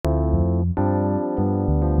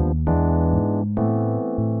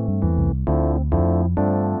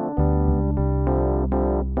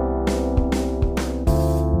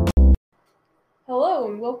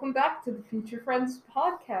welcome back to the Future Friends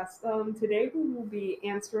podcast. Today we will be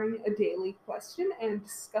answering a daily question and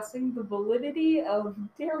discussing the validity of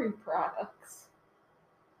dairy products.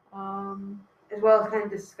 As well as kind of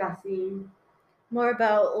discussing more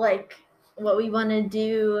about what we want to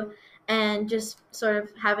do and just sort of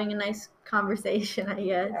having a nice conversation, I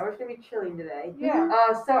guess. Yeah, we're just going to be chilling today. Yeah.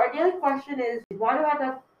 So our daily question is, why do hot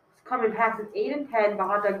dogs come in packs of 8 and 10, but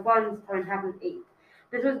hot dog buns come in packs of 8?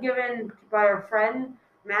 This was given by our friend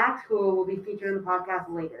Max, who will be featured in the podcast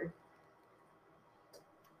later.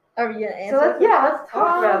 Are we gonna answer? So let's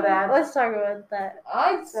talk about that. Let's talk about that.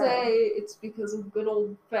 I'd say it's because of good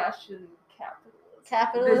old-fashioned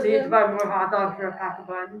capitalism. This is to buy more hot dogs for a pack of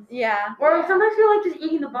buns. Yeah. Or sometimes you like just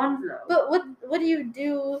eating the buns though. But what do you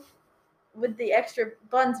do with the extra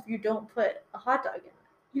buns if you don't put a hot dog in it?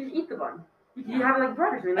 You just eat the bun. You have like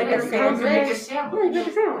bread or something. Like a sandwich? You make a sandwich. Yeah, you make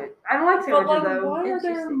a sandwich. I don't like sandwiches But though. why are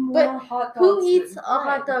there more But hot dogs? Who eats than a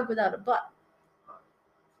hot bread? dog without a bun?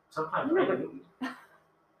 Sometimes No, I but- do.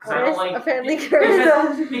 Because I don't like apparently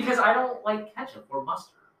because I don't like ketchup or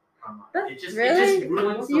mustard on mine. That's It just really?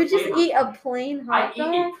 ruins the You just flavor eat for a me. plain I hot eat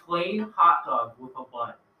dog? a plain hot dog with a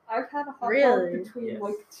bun. I've had a hot Really? dog between Yes.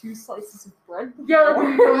 like 2 slices of bread. Yeah,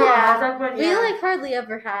 like, Yeah. that's when, We hardly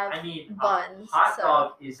ever have I mean, buns. a hot so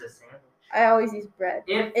dog is a sandwich. I always use bread.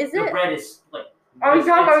 If Is the it? bread is like, Are we it's-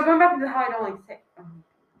 going back to how I don't like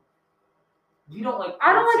you don't like.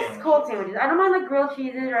 I don't like sandwiches. cold sandwiches. I don't mind like grilled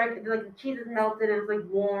cheeses or like the cheese is melted and it's like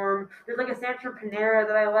warm. There's like a sandwich from Panera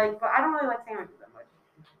that I like, but I don't really like sandwiches that much.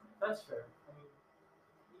 That's fair. I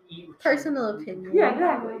mean, you eat with Personal cheese. opinion. Yeah,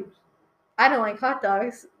 exactly. I don't like hot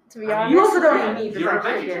dogs, to be I honest. mean, You also don't Yeah, eat meat you're a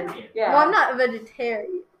besides chicken. vegetarian. Yeah. Well, I'm not a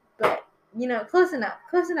vegetarian, but close enough.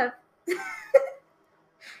 Close enough.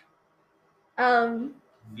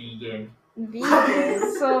 Vegan.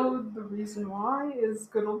 Vegan. So the reason why is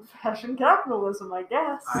good old-fashioned capitalism, I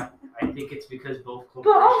guess. I think it's because both But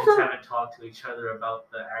corporations also- haven't talked to each other about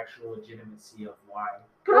the actual legitimacy of why.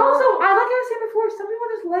 But also, I like I said before, some people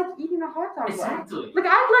just like eating a hot dog. Exactly. Like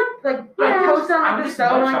I like Yeah. toast on I'm like the just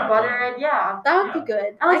stove and much like on butter that. and yeah. That would be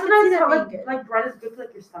good. I like I can see sometimes how that being good. like bread is good for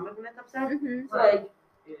like your stomach when it's upset. Mhm. So, like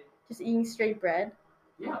Just eating straight bread.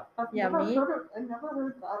 Yeah. I've Yeah, never me? heard that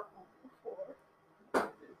one before.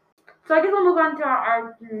 so I guess we'll move on to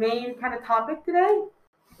our main kind of topic today.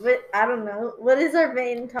 But I don't know. What is our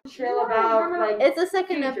main topic? Chill about like It's a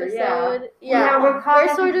second Future, episode. we're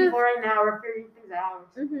contacting sort of people right now. We're figuring things out.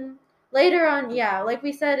 later on. Yeah, like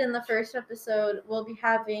we said in the first episode, we'll be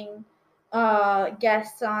having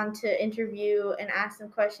guests on to interview and ask them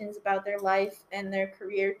questions about their life and their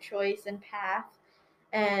career choice and path,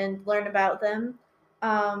 and learn about them.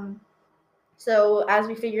 So as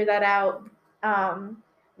we figure that out,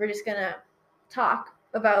 we're just gonna talk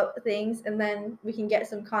about things, and then we can get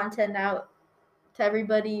some content out to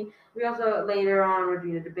everybody We also later on we're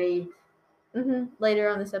doing a debate. later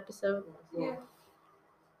on this episode. Yeah.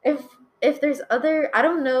 If there's other, I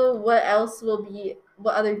don't know what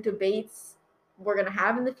other debates we're gonna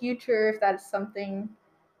have in the future, if that's something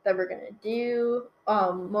that we're gonna do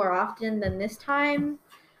more often than this time,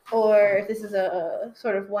 or if this is a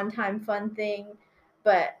sort of one-time fun thing.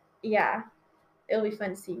 But yeah, it'll be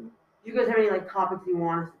fun to see. Do you guys have any like topics you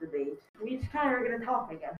want us to debate? We just kind of are gonna talk,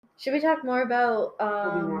 I guess. Should we talk more about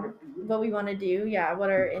What we want to do. what we want to do? Yeah, what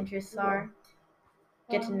our interests are.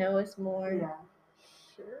 Get to know us more. Yeah.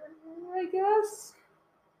 Sure, I guess.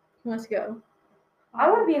 Let's go. I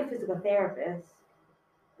want to be a physical therapist.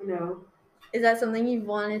 You know. Is that something you've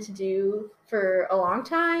wanted to do for a long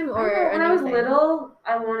time, or When a I new was thing? little,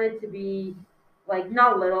 I wanted to be like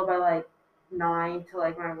not little, but like 9 to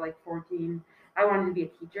like when I was like 14. I wanted to be a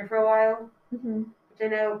teacher for a while, Mhm. which I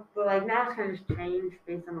know, but like now it's kind of just changed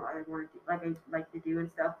based on what I want to do, like I like to do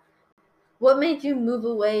and stuff. What made you move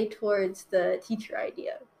away towards the teacher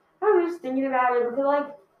idea? I was just thinking about it because like,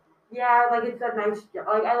 yeah, like it's a nice job.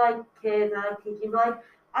 Like I like kids and I like teaching, but like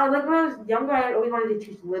I like when I was younger, I always wanted to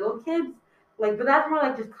teach little kids. Like, but that's more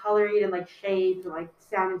like just coloring and like shapes and like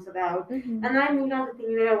sounding stuff out. Mm-hmm. And then I moved on to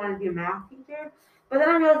thinking that I wanted to be a math teacher. But then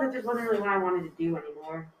I realized that just wasn't really what I wanted to do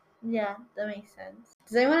anymore. Yeah, that makes sense.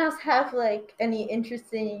 Does anyone else have like any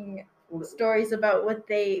interesting stories about what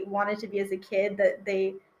they wanted to be as a kid that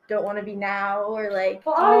they don't want to be now, or like?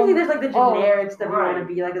 Well, obviously there's like the generic stuff you right. want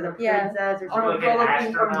to be, like as a Yeah. princess or Or like something, an like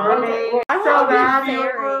being a astronaut. mermaid. I So want to be a bad.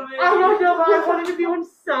 fairy. I don't know, but I wanted to be one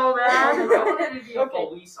so I bad. wanted to be a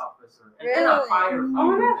police officer and then a Really? firefighter. Oh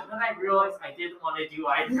my gosh. And then I realized I didn't want to do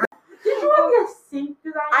either. Did you want to be a sink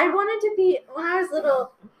designer? I wanted to be, when I was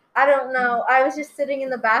little, I don't know, I was just sitting in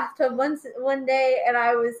the bathtub one day, and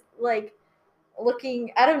I was like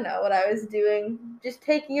looking, I don't know what I was doing, just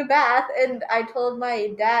taking a bath, and I told my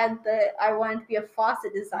dad that I wanted to be a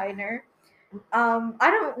faucet designer. I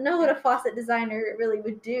don't know what a faucet designer really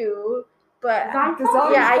would do, but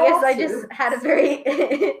Design yeah, I guess I faucets. just had a very,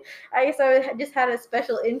 I guess I just had a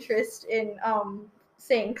special interest in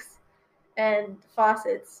sinks and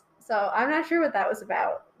faucets. So I'm not sure what that was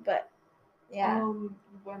about, but yeah.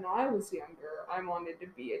 When I was younger, I wanted to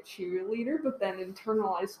be a cheerleader, but then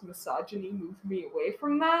internalized misogyny moved me away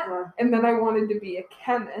from that. Yeah. And then I wanted to be a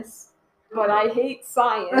chemist, but I hate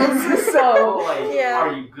science, So, so like, Yeah.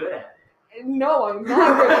 are you good at it? no, I'm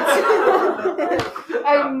not good at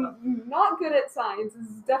I'm not good at science. This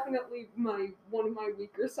is definitely one of my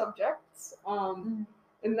weaker subjects. And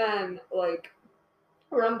then like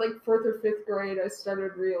around like 4th or 5th grade, I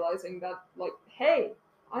started realizing that like, hey,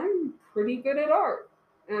 I'm pretty good at art,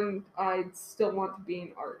 and I still want to be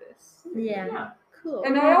an artist. Yeah. Yeah. Cool.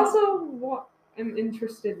 And I also am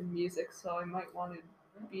interested in music, so I might want to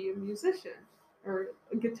be a musician or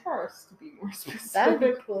a guitarist to be more That would be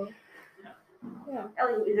specific. cool. Yeah.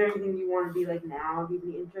 Ellie, is there anything you want to be like now? Do you have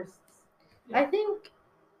any interests? I think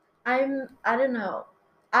I don't know.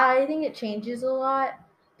 I think it changes a lot,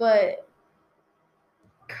 but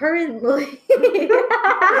currently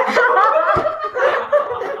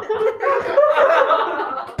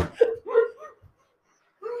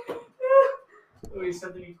We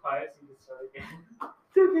said to be quiet so you can start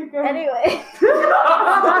again. anyway.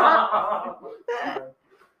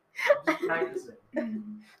 Just practicing.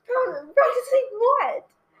 Practicing what?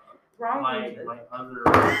 My other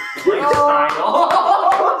We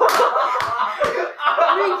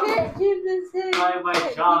can't keep this in.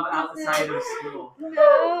 my job outside of school.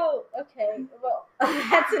 No. Okay. Well,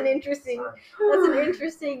 that's an interesting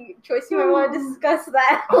choice. You might want to discuss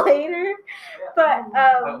that later. But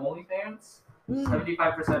My OnlyFans, 75%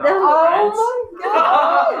 off. Oh my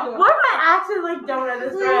god! Why am I acting like don't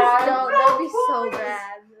please understand? don't. That'd be so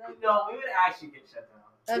bad. No, we would actually get shut down.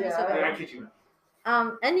 That'd be so Yeah. I bad. kid you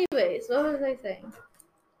not. Anyways, what was I saying?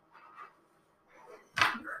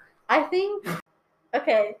 I think.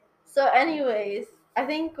 Okay. So, anyways, I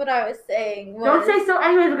think what I was saying was. Don't say so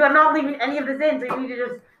anyways because I'm not leaving any of this in, so you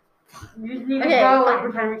need to Okay, go fine.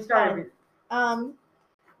 and pretend we started.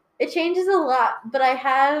 It changes a lot, but I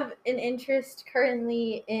have an interest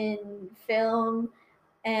currently in film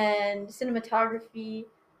and cinematography.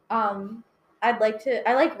 I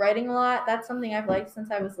like writing a lot. That's something I've liked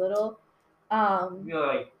since I was little. You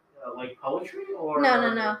know, like poetry or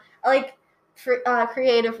No. I like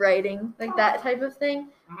creative writing, like that type of thing.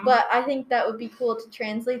 Mhm. But I think that would be cool to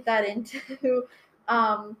translate that into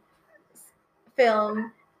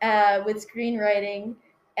film with screenwriting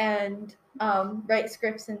and write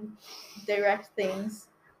scripts and direct things.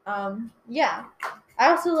 Yeah. I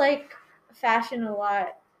also like fashion a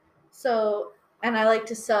lot. So, and I like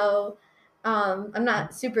to sew. I'm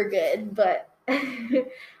not super good, but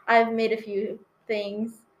I've made a few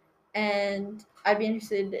things, and I'd be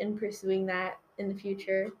interested in pursuing that in the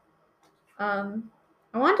future.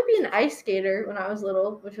 I wanted to be an ice skater when I was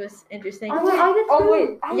little, which was interesting. Oh, I did Oh too.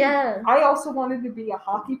 wait, Yeah. I also wanted to be a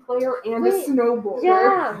hockey player and a Wait, snowboarder.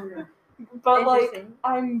 Yeah. But like, Interesting.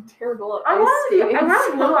 I'm terrible at I ice wanted to. skating. I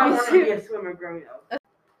wanted to know I so- wanted to be a swimmer growing up.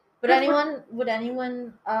 Would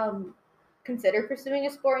anyone consider pursuing a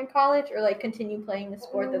sport in college or like continue playing the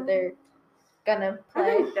sport that they're gonna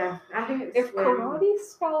play? I think it's If swim. karate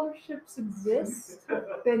scholarships exist,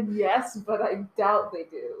 then yes, but I doubt they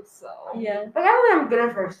do. So Yeah. Like I don't think I'm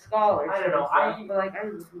good for a scholarship. I don't know, and stuff, but like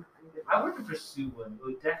Oh. I were to pursue one, it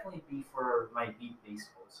would definitely be for my beat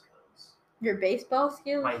baseball skills. Your baseball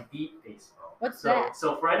skills? My beat baseball. What's so, that?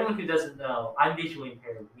 So for anyone who doesn't know, I'm visually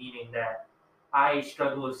impaired, meaning that I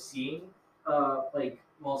struggle with seeing, like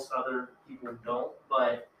most other people don't.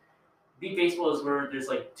 But beat baseball is where there's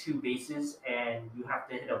like two bases and you have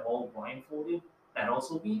to hit a ball blindfolded that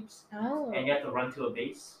also beeps, Oh. and you have to run to a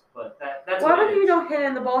base. But that's what what if it you is. don't hit it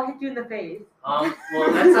and the ball hits you in the face? Well,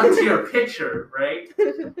 that's up to your pitcher, right?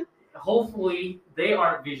 Hopefully, they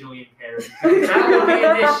aren't visually impaired. Because that would be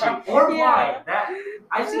an issue. Or Yeah. blind.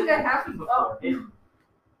 I've seen that happen before. It,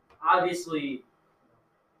 obviously,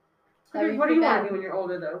 That'd be What do you pretty want bad. to be when you're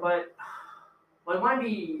older though? but I want to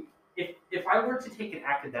be. If I were to take an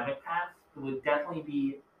academic path, it would definitely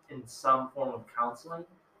be in some form of counseling,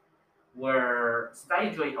 where since I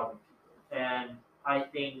enjoy helping people, and I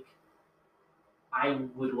think I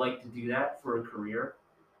would like to do that for a career,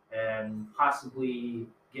 and possibly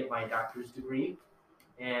get my doctor's degree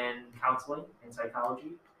in counseling and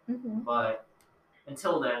psychology. Mm-hmm. But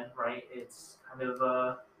until then, right, it's kind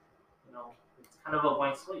of it's kind of a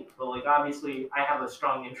blank slate. But like obviously, I have a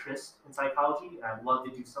strong interest in psychology, and I'd love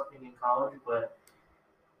to do something in college. But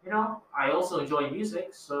I also enjoy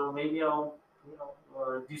music, so maybe I'll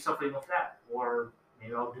do something with that, or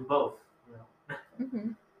maybe I'll do both.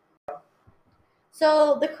 Mm-hmm.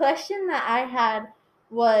 So the question that I had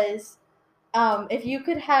was, if you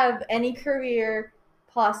could have any career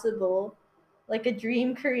possible, like a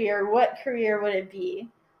dream career, what career would it be?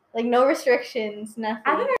 Like no restrictions, nothing.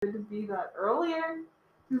 I think I wanted to be that earlier.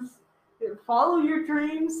 Just follow your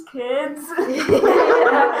dreams, kids.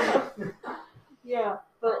 Yeah,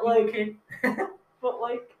 but like if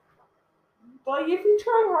you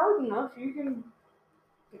try hard enough, you can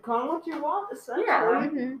become what you want.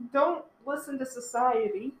 Essentially, don't listen to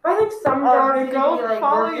society. But I think some jobs you need to go be like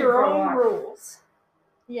follow working your for a own lot. rules.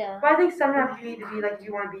 Yeah. But I think sometimes you need to be like, if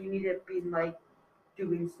you want to be, you need to be like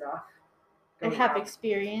doing stuff. And have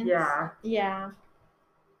experience. Yeah. Yeah.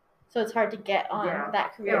 So it's hard to get on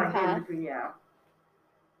that career path.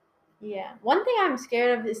 Yeah. One thing I'm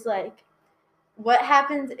scared of is like, what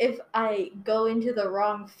happens if I go into the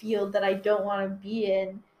wrong field that I don't want to be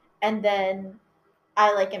in, and then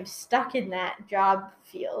I like am stuck in that job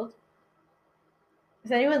field?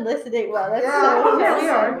 Is anyone listening? Well, that's so we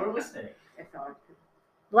are. We're listening.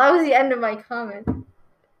 Well, that was the end of my comment.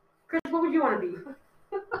 Chris, what would you want to be?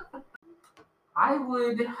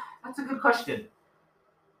 That's a good question.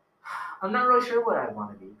 I'm not really sure what I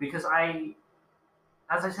want to be because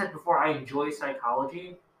as I said before, I enjoy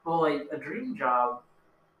psychology, but like a dream job,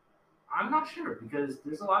 I'm not sure because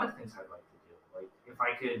there's a lot of things I'd like to do. Like if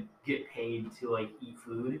I could get paid to like eat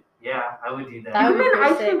food, yeah, I would do that. That You've would be been an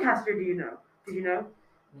ice pretty cream sick. tester, do you know? Did you know?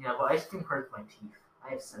 Yeah, but ice cream hurts my teeth. I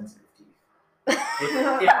have sensitive teeth.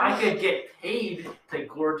 If I could get paid to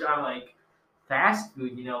gorge on like fast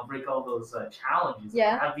food, break all those challenges,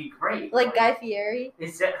 that'd be great. Like Guy Fieri.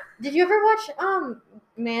 Did you ever watch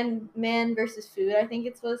Man versus Food? I think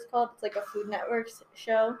it's what it's called. It's like a Food Network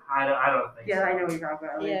show. I don't think so. Yeah, I know what you're talking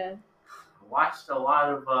about. Yeah. I watched a lot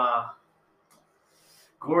of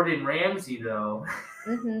Gordon Ramsay though.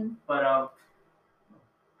 Mhm. But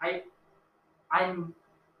I'm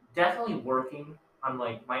definitely working on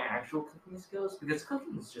like my actual cooking skills because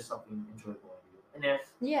cooking is just something enjoyable to do. And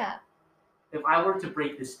if I were to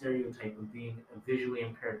break the stereotype of being a visually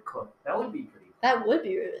impaired cook, that would be pretty cool. That would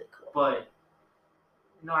be really cool. But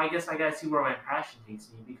I guess I gotta see where my passion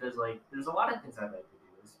takes me because like there's a lot of things I'd like to do,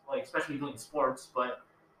 like especially doing sports, but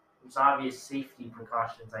there's obvious safety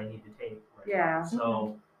precautions I need to take. Right now.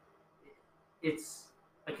 So it's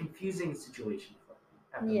a confusing situation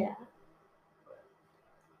for me.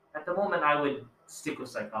 At the moment, I would stick with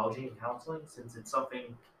psychology and counseling since it's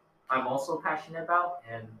something I'm also passionate about,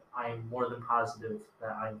 and I'm more than positive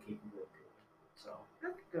that I'm capable of doing. So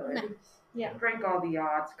that's good. Nice. Yeah. Break all the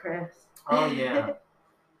odds, Chris. Oh yeah.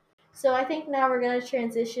 So I think now we're going to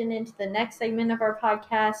transition into the next segment of our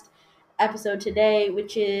podcast episode today,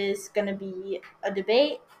 which is going to be a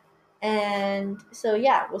debate. And so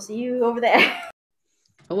yeah, we'll see you over there.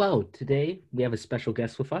 Hello. Today we have a special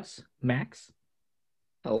guest with us, Max.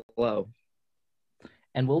 Hello.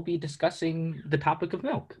 And we'll be discussing the topic of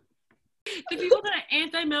milk. The people that are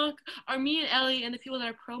anti-milk are me and Ellie, and the people that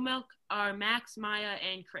are pro-milk are Max, Maya,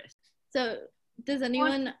 and Chris. So does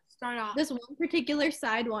anyone start off? Does one particular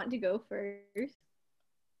side want to go first?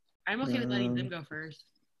 I'm okay with letting them go first.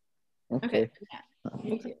 Okay. Yeah.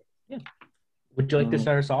 Me too. Yeah. Would you like to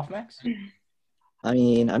start us off, Max? I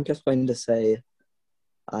mean, I'm just going to say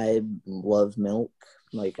I love milk.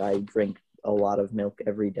 Like, I drink a lot of milk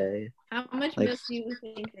every day. How much milk do you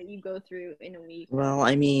think that you go through in a week? Well,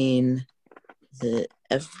 I mean, I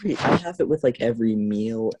have it with like every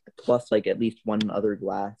meal plus like at least one other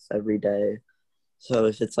glass every day. So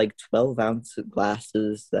if it's like 12-ounce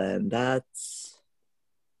glasses, then that's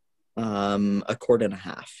a quart and a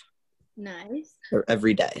half. Nice. Or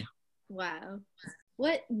every day. Wow.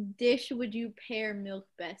 What dish would you pair milk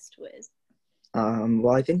best with?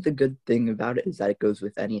 Well, I think the good thing about it is that it goes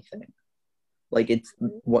with anything. Like, it's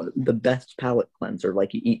the best palate cleanser.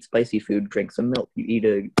 Like, you eat spicy food, drink some milk. You eat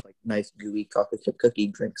a nice gooey chocolate chip cookie,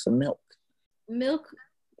 drink some milk. Milk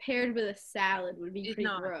paired with a salad would be pretty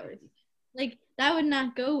gross. Like, that would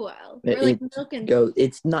not go well. Or like milk and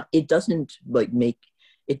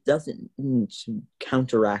it doesn't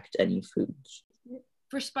counteract any foods.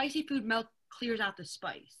 For spicy food, milk clears out the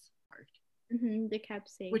spice. The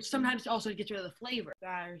capsaicin. Which sometimes also gets rid of the flavor.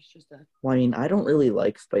 That's just a... Well, I mean, I don't really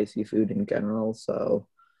like spicy food in general, so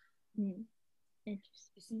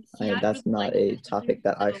interesting. that's not a topic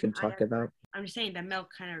that I should talk about. I'm just saying that milk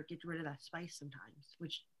kind of gets rid of that spice sometimes,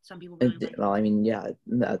 which some people really like. Well, I mean, yeah,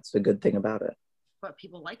 that's a good thing about it. but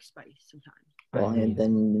people like spice sometimes. Well, and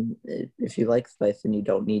then if you like spice, then you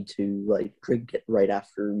don't need to like drink it right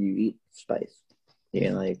after you eat spice. You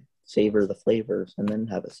can like savor the flavors and then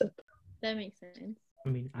have a sip. That makes sense. I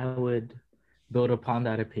mean, I would build upon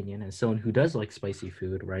that opinion as someone who does like spicy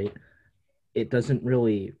food, right? It doesn't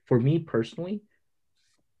really, for me personally,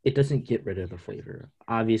 it doesn't get rid of the flavor.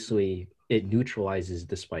 Obviously, it neutralizes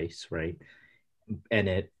the spice, right? And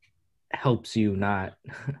it helps you not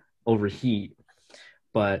overheat.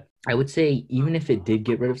 But I would say even if it did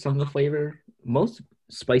get rid of some of the flavor, most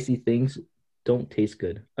spicy things don't taste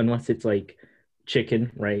good unless it's like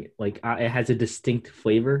chicken, right? Like it has a distinct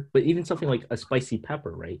flavor. But even something like a spicy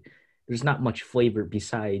pepper, right? There's not much flavor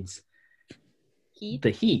besides Heat. the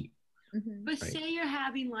heat. Mm-hmm. But Right. say you're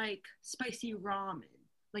having like spicy ramen,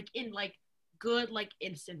 like in like good like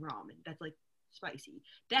instant ramen that's like spicy.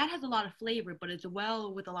 That has a lot of flavor, but it's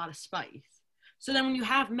well with a lot of spice. So then when you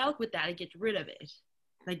have milk with that, it gets rid of it.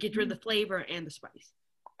 Like gets rid of the flavor and the spice.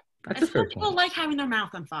 That's And a fair some people point. like having their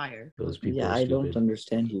mouth on fire. Those people Yeah, are I stupid. don't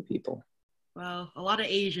understand you people. Well, a lot of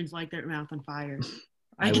Asians like their mouth on fire.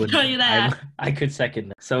 I can would tell you that. I could second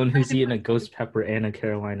that. Someone who's eaten a ghost pepper and a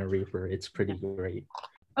Carolina Reaper, it's pretty great.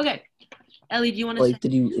 Okay. Ellie, do you want to Like, say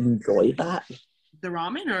did you enjoy that? the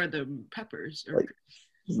ramen or the peppers? Or...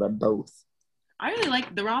 Like, both. I really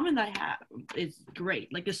like the ramen that I have. It's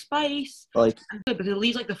great. Like the spice, Like, good because it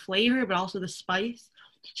leaves like the flavor, but also the spice.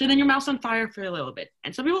 So then your mouth's on fire for a little bit.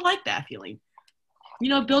 And some people like that feeling. You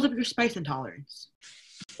know, build up your spice intolerance.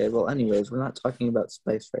 okay, well, anyways, we're not talking about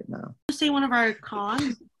spice right now. Let's say one of our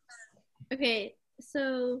cons. Okay,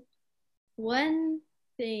 so one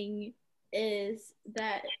thing is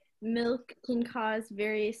that milk can cause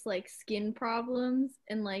various like skin problems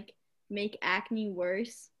and like make acne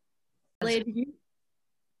worse. Like,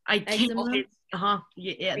 I can't. Eczema?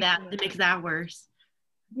 Yeah, that makes that worse.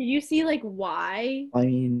 did you see like why? I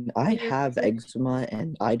mean, I Your have research? eczema,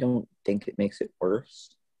 and I don't think it makes it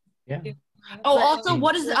worse. Yeah. Oh, But- also,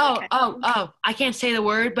 what is? Oh! I can't say the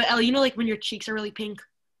word, but Ellie, you know, like when your cheeks are really pink.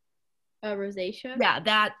 Rosacea? Yeah,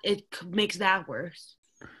 that it makes that worse.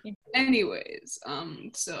 Anyways,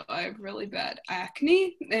 so I have really bad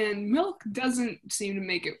acne, and milk doesn't seem to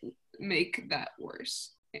make that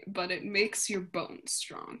worse, but it makes your bones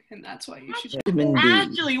strong, and that's why you should. Vitamin D.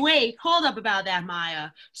 Actually, wait, hold up about that, Maya.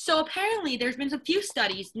 So apparently, there's been a few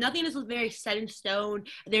studies. Nothing is very set in stone.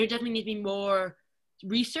 There definitely needs to be more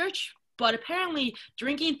research. But apparently,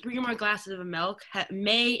 drinking 3 or more glasses of milk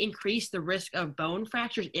may increase the risk of bone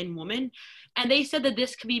fractures in women. And they said that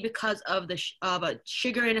this could be because of the a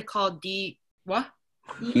sugar in it called what?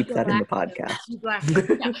 Keep that in the podcast.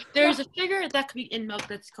 D-galactose. Yeah, there's a sugar that could be in milk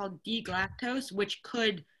that's called D-galactose, which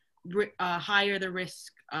could higher the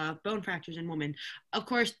risk of bone fractures in women. Of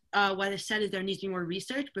course, what is said is there needs to be more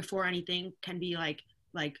research before anything can be like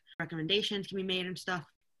recommendations can be made and stuff.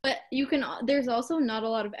 But there's also not a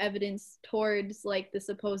lot of evidence towards like the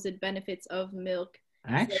supposed benefits of milk.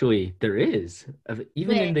 Actually, there is.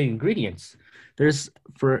 Even in Wait. the ingredients. There's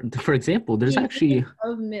for example, there's The actually ingredients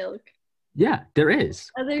of milk. yeah, there is.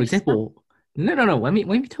 Other For example, no. Let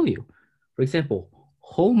me tell you. For example,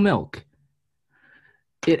 whole milk.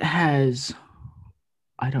 It has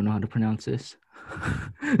I don't know how to pronounce this.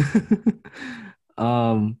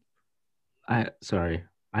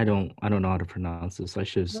 I don't know how to pronounce this. I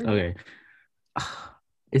should okay.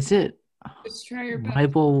 Is it Just try your best.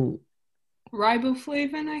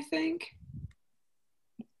 riboflavin? I think.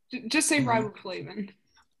 Just say riboflavin.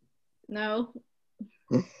 No.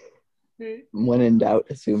 When in doubt,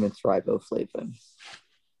 assume it's riboflavin.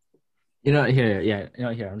 Here.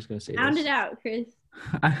 I'm just gonna say Sound this. it out, Chris.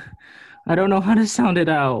 I don't know how to sound it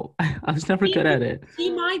out. I was never good at it.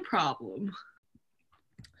 See my problem.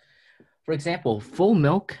 For example, full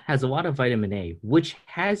milk has a lot of vitamin A, which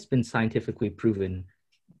has been scientifically proven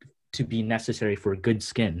to be necessary for good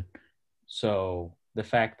skin. So the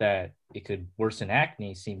fact that it could worsen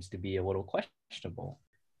acne seems to be a little questionable.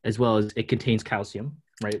 As well as it contains calcium,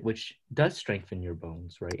 right, which does strengthen your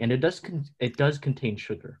bones, right? And it does contain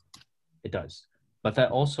sugar. It does. But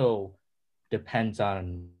that also depends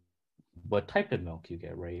on what type of milk you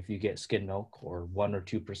get, right? If you get skim milk or 1 or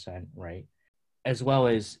 2%, right? As well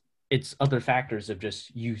as it's other factors of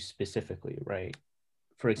just you specifically, right?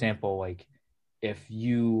 For example, like if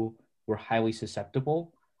you were highly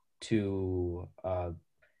susceptible to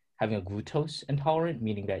having a glucose intolerant,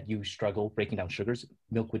 meaning that you struggle breaking down sugars,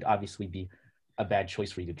 milk would obviously be a bad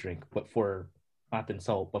choice for you to drink. But for not the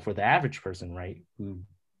insult, but for the average person, right, who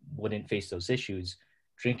wouldn't face those issues,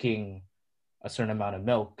 drinking a certain amount of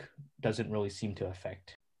milk doesn't really seem to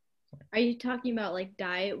affect. Are you talking about like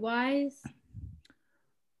diet wise?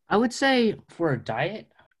 I would say for a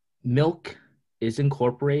diet, milk is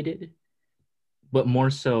incorporated, but more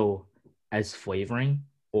so as flavoring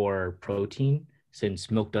or protein,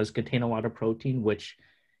 since milk does contain a lot of protein, which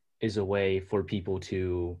is a way for people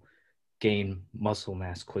to gain muscle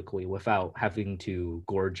mass quickly without having to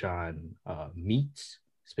gorge on meats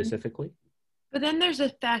specifically. But then there's the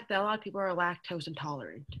fact that a lot of people are lactose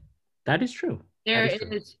intolerant. That is true. There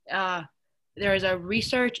is a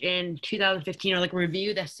research in 2015 or like a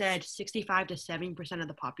review that said 65 to 70% of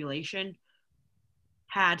the population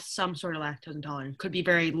had some sort of lactose intolerance. Could be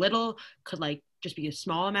very little, could like just be a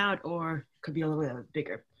small amount, or could be a little bit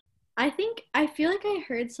bigger. I feel like I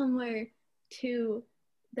heard somewhere too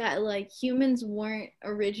that like humans weren't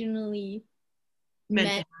originally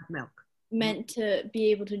meant to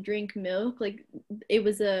be able to drink milk. Like it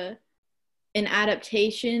was an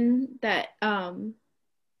adaptation that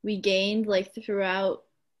we gained like throughout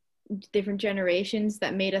different generations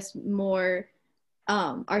that made us more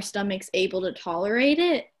our stomachs able to tolerate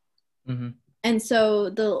it. Mm-hmm. And so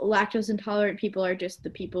the lactose intolerant people are just the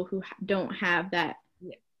people who don't have that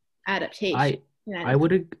adaptation. I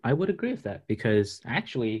would agree with that, because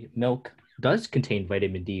actually milk does contain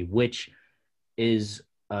vitamin D, which is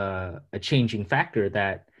a changing factor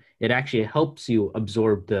that it actually helps you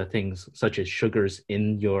absorb the things such as sugars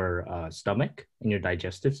in your stomach, in your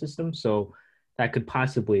digestive system. So that could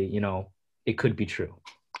possibly, it could be true,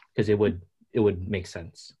 because it would make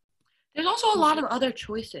sense. There's also a lot of other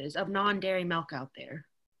choices of non-dairy milk out there.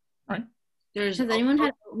 Right. Has anyone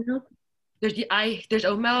had oat milk? There's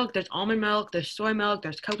oat milk, there's almond milk, there's soy milk,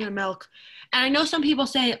 there's coconut milk. And I know some people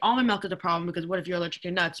say almond milk is a problem because what if you're allergic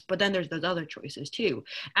to nuts? But then there's those other choices too.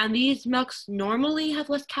 And these milks normally have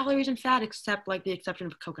less calories and fat, except like the exception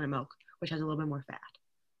of coconut milk, which has a little bit more fat.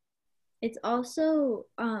 It's also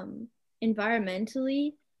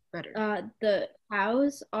environmentally better. The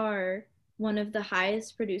cows are one of the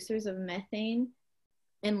highest producers of methane,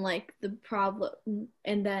 and like the problem,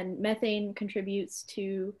 and then methane contributes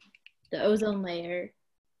to the ozone layer,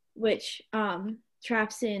 which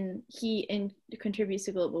traps in heat and contributes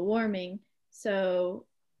to global warming. So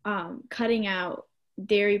cutting out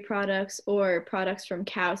dairy products or products from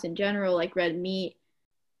cows in general, like red meat,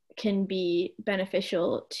 can be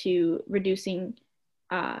beneficial to reducing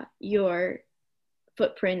your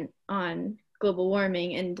footprint on global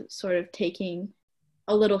warming and sort of taking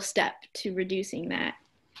a little step to reducing that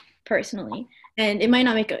personally. And it might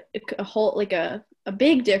not make a whole, like a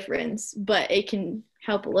big difference, but it can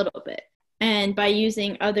help a little bit. And by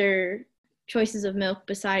using other choices of milk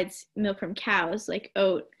besides milk from cows, like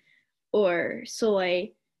oat or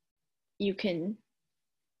soy, you can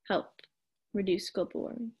help reduce global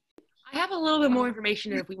warming. I have a little bit more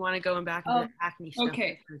information if we want to go back into the acne stuff.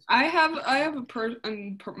 Okay, I have a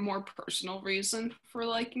more personal reason for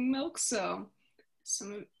liking milk. So,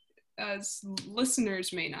 as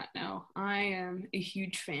listeners may not know, I am a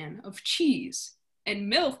huge fan of cheese, and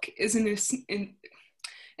milk is an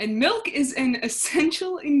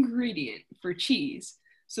essential ingredient for cheese.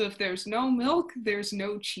 So if there's no milk, there's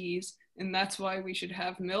no cheese. And that's why we should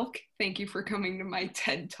have milk. Thank you for coming to my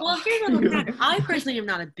TED Talk. Well, here's what I'm not. I personally am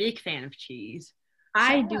not a big fan of cheese.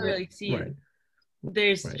 I do really see it.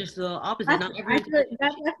 There's just the opposite. Not everyone.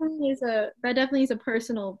 That definitely is a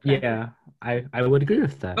personal preference. Yeah, I would agree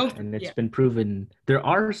with that. And it's been proven. There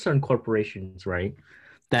are certain corporations, right,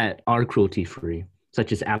 that are cruelty free,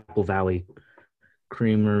 such as Apple Valley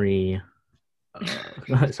Creamery,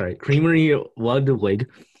 Creamery Ludwig,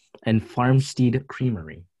 and Farmstead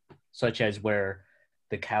Creamery, such as where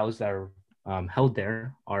the cows that are held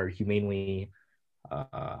there are humanely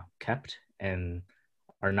kept and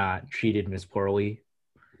are not treated mis poorly,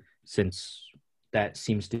 since that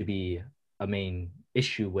seems to be a main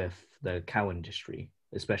issue with the cow industry,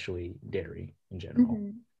 especially dairy in general.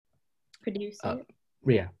 Mm-hmm.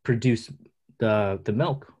 Produce the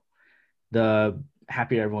milk, the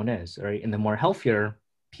happier everyone is, right? And the more healthier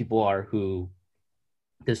people are who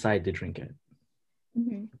decide to drink it.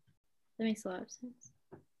 Mm-hmm. That makes a lot of sense.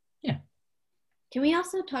 Yeah. Can we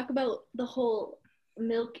also talk about the whole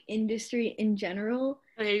milk industry in general?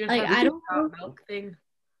 Like, I don't know. Milk thing.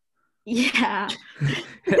 Yeah.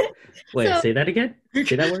 Wait, say that again?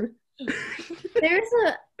 Say that word?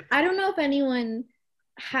 I don't know if anyone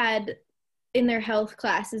had in their health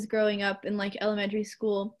classes growing up in like elementary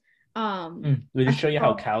school. Did they show you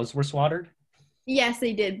how cows were slaughtered? Yes,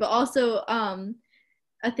 they did. But also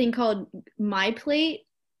a thing called My Plate,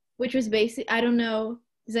 which was basic. I don't know.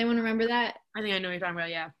 Does anyone remember that? I think I know what you're talking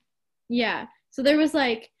about, yeah. Yeah. So there was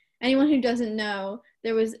like, anyone who doesn't know,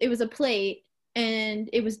 it was a plate and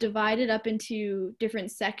it was divided up into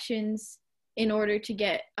different sections in order to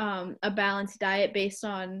get a balanced diet based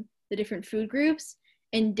on the different food groups,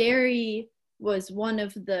 and dairy was one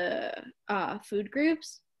of the food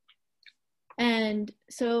groups. And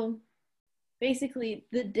so basically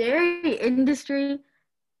the dairy industry,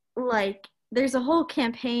 like, there's a whole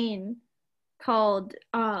campaign called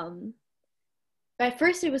at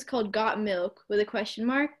first it was called Got Milk with a question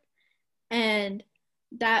mark, and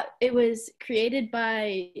that it was created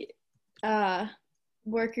by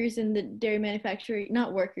workers in the dairy manufacturing,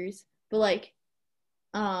 not workers, but like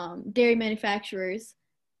dairy manufacturers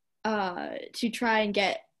to try and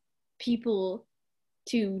get people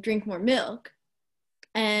to drink more milk.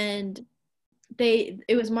 And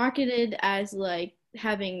it was marketed as like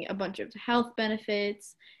having a bunch of health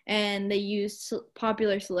benefits, and they used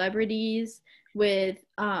popular celebrities with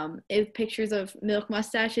pictures of milk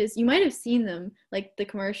mustaches. You might have seen them, like the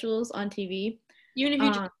commercials on TV. Even if you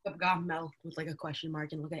just look up Got Milk with like a question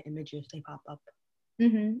mark and look at images, they pop up.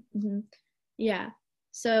 Yeah.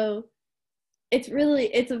 So it's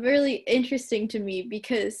really interesting to me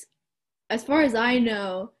because as far as I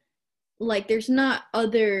know, like, there's not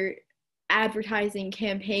other advertising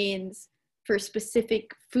campaigns for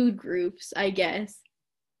specific food groups, I guess,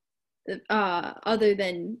 other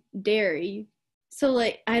than dairy. So,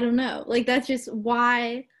 like, I don't know. Like, that's just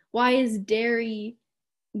why is dairy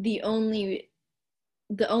the only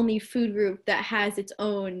food group that has its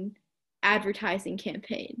own advertising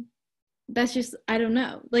campaign? That's just, I don't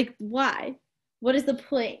know. Like, why? What is the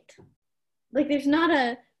point? Like, there's not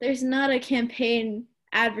a campaign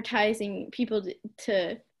advertising people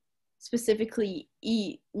to specifically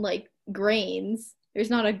eat like grains. There's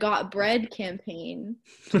not a Got Bread campaign.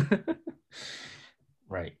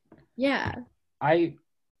 Right. Yeah.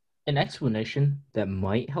 An explanation that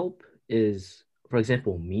might help is, for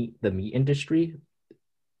example, the meat industry.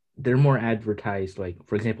 They're more advertised, like,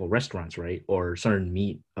 for example, restaurants, right? Or certain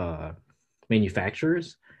meat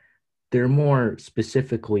manufacturers. They're more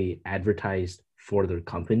specifically advertised for their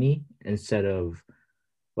company instead of,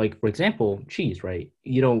 like, for example, cheese, right?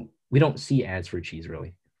 We don't see ads for cheese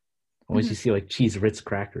really. Unless you see like Cheese Ritz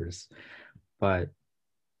crackers. But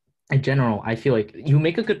in general, I feel like you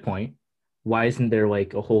make a good point. Why isn't there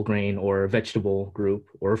like a whole grain or a vegetable group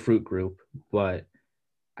or a fruit group? But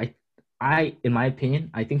I in my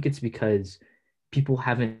opinion, I think it's because people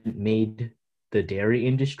haven't made the dairy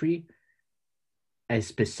industry as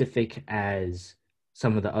specific as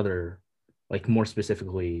some of the other, like, more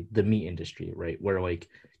specifically the meat industry, right? Where like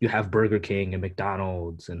you have Burger King and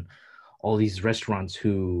McDonald's and all these restaurants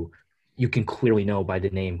who you can clearly know by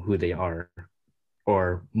the name who they are,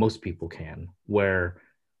 or most people can. Where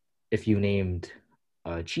if you named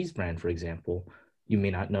a cheese brand, for example, you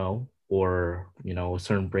may not know, or a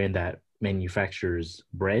certain brand that manufactures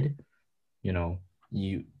bread,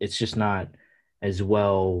 it's just not as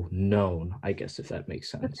well known, I guess, if that makes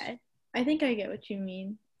sense. Okay. I think I get what you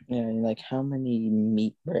mean. Yeah, like, how many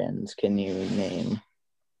meat brands can you name?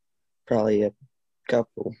 Probably a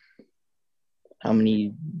couple. How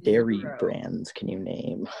many dairy brands can you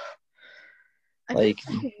name? I Like,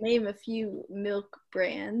 think I can name a few milk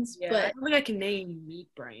brands, Yeah, but I don't think I can name meat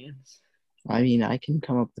brands. I mean, I can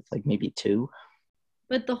come up with like maybe 2.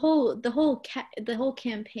 but the whole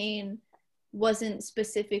campaign wasn't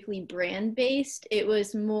specifically brand based. It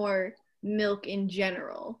was more milk in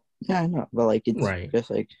general. Yeah, I know, but like, it's Right. just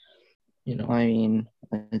like, I mean,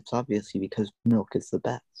 it's obviously because milk is the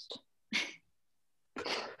best.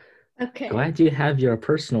 Okay. Glad you have your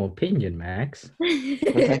personal opinion, Max.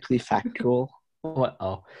 It's actually factual. What?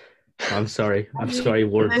 Oh, I'm sorry.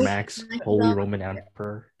 Lord Max, Holy Roman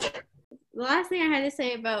Emperor. The last thing I had to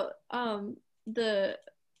say about the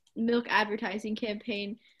milk advertising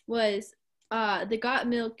campaign was the Got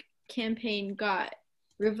Milk campaign got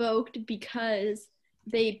revoked because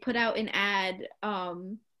they put out an ad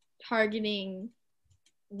targeting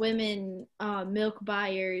women milk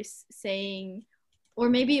buyers, saying, or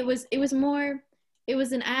maybe it was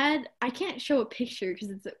an ad. I can't show a picture because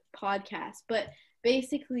it's a podcast, but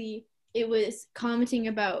basically it was commenting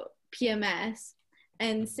about PMS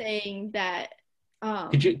and saying that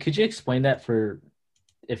Could you explain that for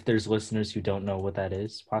if there's listeners who don't know what that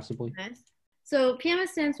is, possibly? So PMS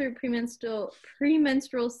stands for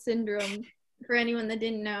premenstrual syndrome, for anyone that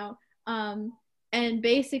didn't know. And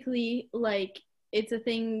basically, like, it's a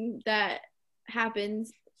thing that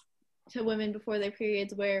happens to women before their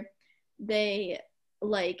periods where they,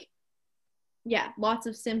 like, lots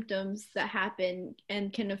of symptoms that happen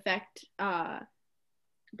and can affect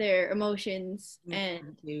their emotions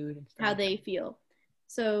and how they feel.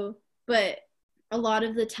 So, but a lot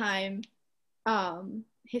of the time,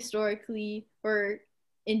 historically or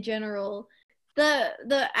in general,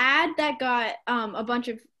 The ad that got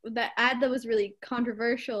the ad that was really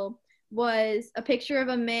controversial was a picture of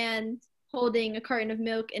a man holding a carton of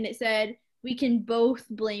milk, and it said, "We can both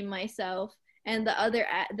blame myself." And the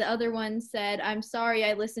other one said, "I'm sorry,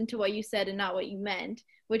 I listened to what you said and not what you meant,"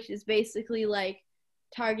 which is basically like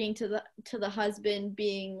targeting to the husband,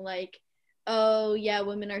 being like, "Oh yeah,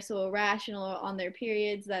 women are so irrational on their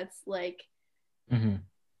periods. That's like Mm-hmm.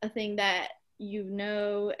 a thing that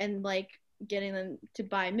and like getting them to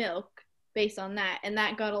buy milk based on that." And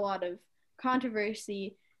that got a lot of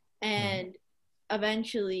controversy, and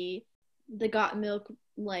eventually the Got Milk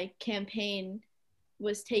like campaign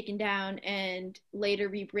was taken down and later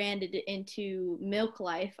rebranded into Milk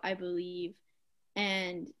Life, I believe.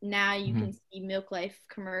 And now you can see Milk Life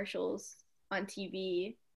commercials on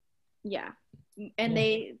TV. Yeah.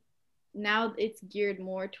 And now it's geared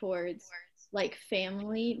more towards like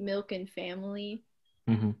family, milk and family,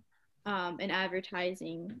 and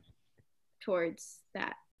advertising towards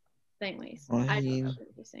that. Anyways, I don't know what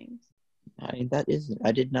you're saying.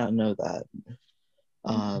 I did not know that.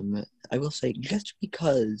 I will say, just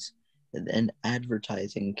because an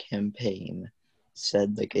advertising campaign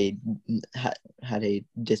said like had a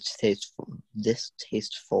distasteful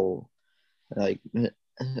like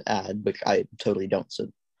ad, which I totally don't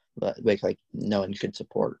like no one should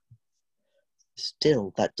support.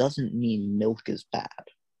 Still, that doesn't mean milk is bad.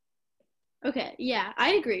 Okay, yeah,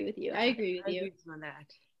 I agree with you. I agree with you. On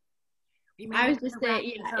that. I was just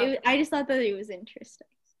saying, I just thought that it was interesting.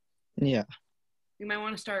 Yeah. We might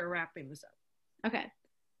want to start wrapping this up. Okay.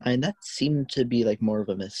 I mean, that seemed to be like more of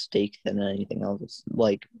a mistake than anything else.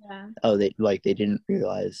 Like, they didn't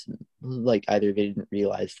realize, like either they didn't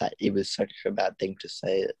realize that it was such a bad thing to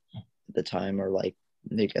say at the time, or like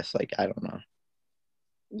they guess like I don't know.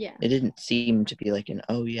 Yeah. It didn't seem to be like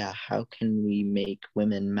oh yeah, how can we make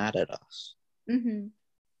women mad at us? Mm-hmm.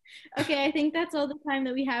 Okay, I think that's all the time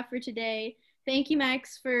that we have for today. Thank you,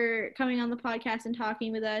 Max, for coming on the podcast and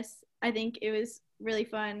talking with us. I think it was really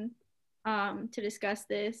fun to discuss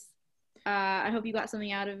this. I hope you got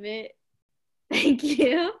something out of it. Thank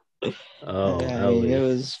you. It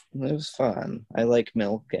was fun. I like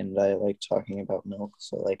milk and I like talking about milk,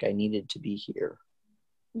 so like I needed to be here.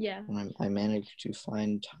 Yeah. And I managed to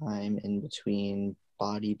find time in between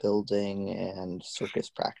bodybuilding and circus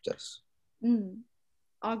practice.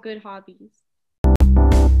 All good hobbies.